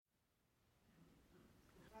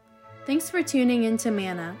Thanks for tuning in to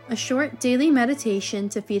Manna, a short daily meditation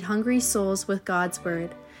to feed hungry souls with God's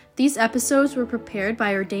Word. These episodes were prepared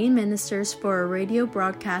by ordained ministers for a radio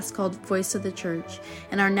broadcast called Voice of the Church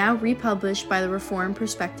and are now republished by the Reformed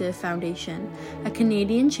Perspective Foundation, a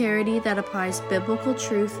Canadian charity that applies biblical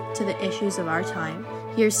truth to the issues of our time.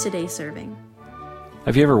 Here's today's serving.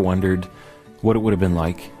 Have you ever wondered what it would have been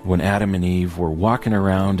like when Adam and Eve were walking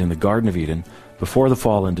around in the Garden of Eden before the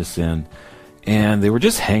fall into sin, and they were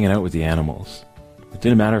just hanging out with the animals? It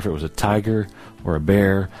didn't matter if it was a tiger or a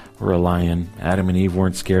bear or a lion. Adam and Eve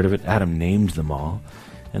weren't scared of it. Adam named them all,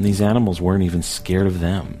 and these animals weren't even scared of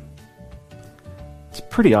them. It's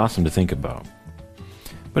pretty awesome to think about.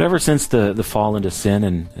 But ever since the fall into sin,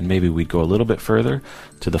 and maybe we'd go a little bit further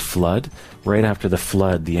to the flood, right after the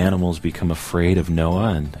flood, the animals become afraid of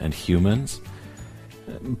Noah and humans.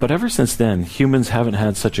 But ever since then, humans haven't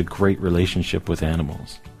had such a great relationship with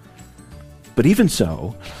animals. But even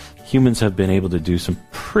so, humans have been able to do some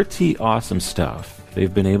pretty awesome stuff.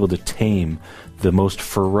 They've been able to tame the most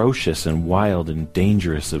ferocious and wild and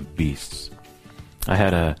dangerous of beasts. I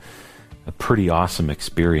had a pretty awesome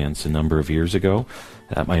experience a number of years ago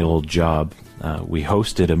at my old job. We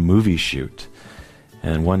hosted a movie shoot,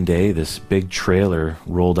 and one day this big trailer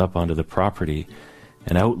rolled up onto the property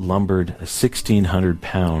and outlumbered a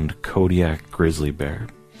 1,600-pound Kodiak grizzly bear.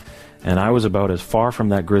 And I was about as far from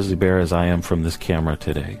that grizzly bear as I am from this camera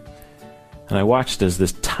today. And I watched as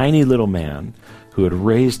this tiny little man, who had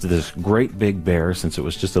raised this great big bear since it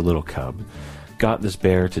was just a little cub, got this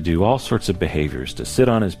bear to do all sorts of behaviors, to sit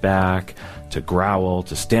on his back, to growl,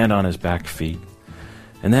 to stand on his back feet.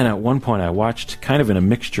 And then at one point I watched, kind of in a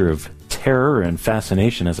mixture of terror and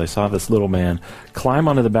fascination, as I saw this little man climb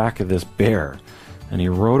onto the back of this bear, and he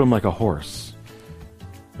rode him like a horse.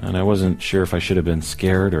 And I wasn't sure if I should have been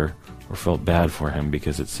scared or felt bad for him,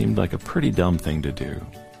 because it seemed like a pretty dumb thing to do.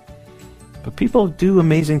 But people do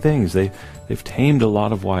amazing things. They've tamed a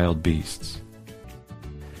lot of wild beasts.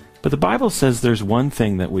 But the Bible says there's one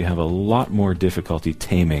thing that we have a lot more difficulty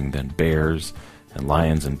taming than bears and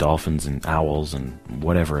lions and dolphins and owls and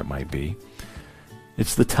whatever it might be.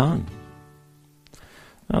 It's the tongue.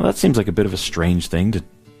 Now that seems like a bit of a strange thing to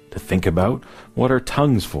think about. What are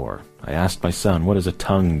tongues for? I asked my son, what does a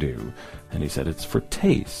tongue do? And he said, it's for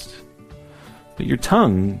taste. But your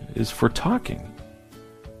tongue is for talking.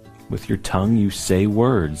 With your tongue, you say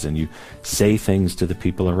words and you say things to the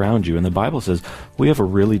people around you. And the Bible says we have a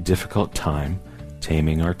really difficult time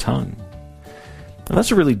taming our tongue. And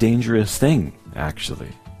that's a really dangerous thing, actually.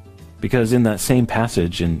 Because in that same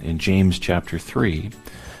passage in James chapter 3,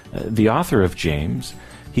 the author of James,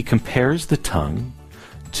 he compares the tongue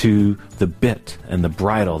to the bit and the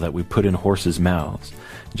bridle that we put in horses' mouths.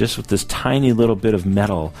 Just with this tiny little bit of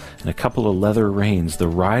metal and a couple of leather reins, the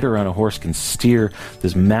rider on a horse can steer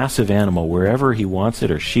this massive animal wherever he wants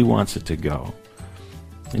it or she wants it to go.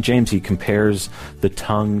 In James, he compares the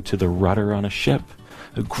tongue to the rudder on a ship,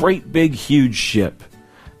 a great big huge ship.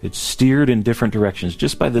 It's steered in different directions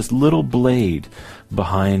just by this little blade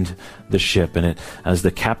behind the ship. And as the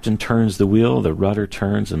captain turns the wheel, the rudder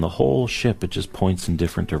turns, and the whole ship, it just points in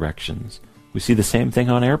different directions. We see the same thing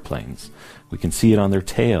on airplanes. We can see it on their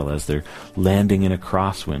tail as they're landing in a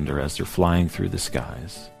crosswind or as they're flying through the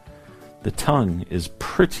skies. The tongue is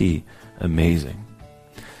pretty amazing.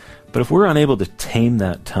 But if we're unable to tame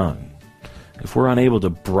that tongue, if we're unable to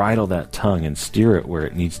bridle that tongue and steer it where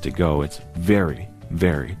it needs to go, it's very,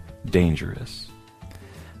 very dangerous.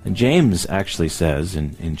 And James actually says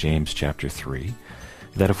in James chapter 3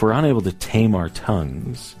 that if we're unable to tame our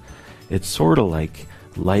tongues, it's sort of like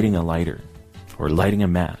lighting a lighter or lighting a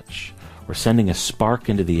match or sending a spark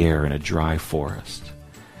into the air in a dry forest.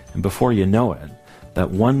 And before you know it, that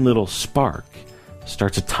one little spark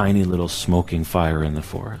starts a tiny little smoking fire in the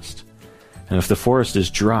forest. And if the forest is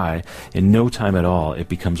dry, in no time at all, it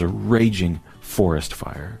becomes a raging forest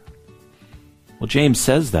fire. Well, James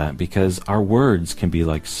says that because our words can be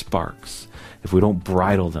like sparks. If we don't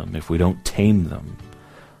bridle them, if we don't tame them,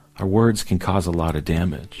 our words can cause a lot of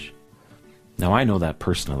damage. Now, I know that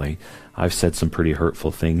personally. I've said some pretty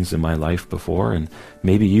hurtful things in my life before, and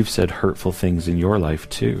maybe you've said hurtful things in your life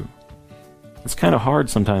too. It's kind of hard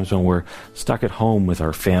sometimes when we're stuck at home with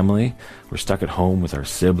our family, we're stuck at home with our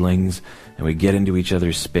siblings, and we get into each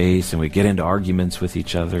other's space, and we get into arguments with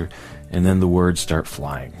each other, and then the words start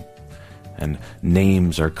flying, and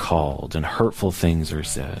names are called, and hurtful things are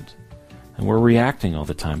said. And we're reacting all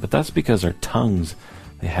the time, but that's because our tongues,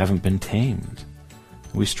 they haven't been tamed.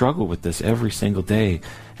 We struggle with this every single day,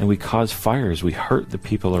 and we cause fires. We hurt the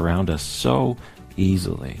people around us so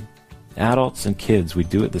easily. Adults and kids, we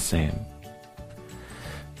do it the same.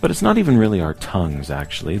 But it's not even really our tongues,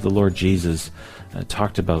 actually. The Lord Jesus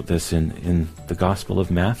talked about this in the Gospel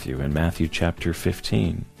of Matthew, in Matthew chapter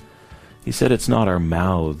 15. He said it's not our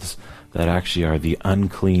mouths that actually are the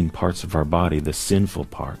unclean parts of our body, the sinful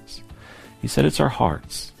parts. He said it's our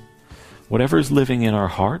hearts. Whatever is living in our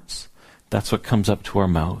hearts, that's what comes up to our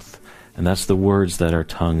mouth, and that's the words that our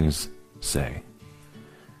tongues say.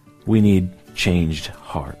 We need changed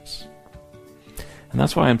hearts. And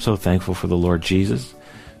that's why I'm so thankful for the Lord Jesus,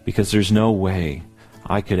 because there's no way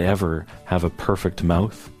I could ever have a perfect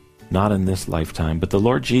mouth, not in this lifetime. But the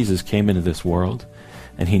Lord Jesus came into this world,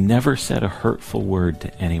 and he never said a hurtful word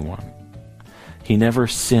to anyone. He never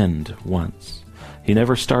sinned once. He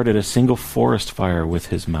never started a single forest fire with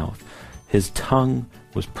his mouth. His tongue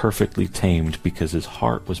was perfectly tamed because his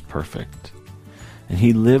heart was perfect. And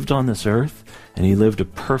he lived on this earth, and he lived a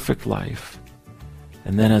perfect life.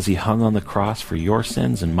 And then as he hung on the cross for your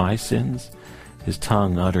sins and my sins, his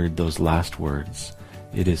tongue uttered those last words,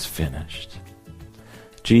 "It is finished."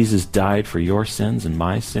 Jesus died for your sins and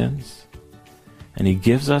my sins, and he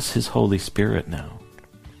gives us his Holy Spirit now.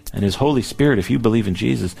 And his Holy Spirit, if you believe in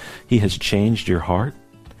Jesus, he has changed your heart,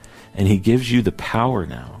 and he gives you the power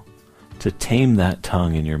now to tame that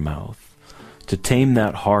tongue in your mouth, to tame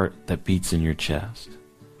that heart that beats in your chest.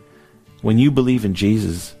 When you believe in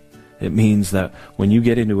Jesus, it means that when you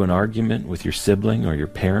get into an argument with your sibling or your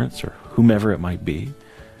parents or whomever it might be,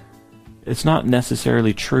 it's not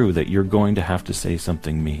necessarily true that you're going to have to say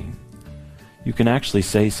something mean. You can actually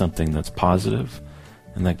say something that's positive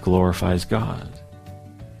and that glorifies God.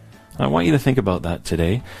 And I want you to think about that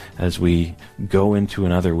today as we go into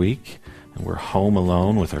another week and we're home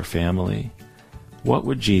alone with our family. What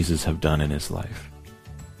would Jesus have done in his life?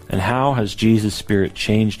 And how has Jesus' Spirit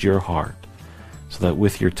changed your heart so that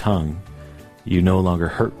with your tongue you no longer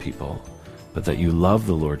hurt people, but that you love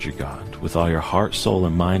the Lord your God with all your heart, soul,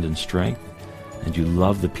 and mind and strength, and you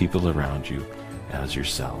love the people around you as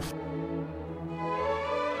yourself?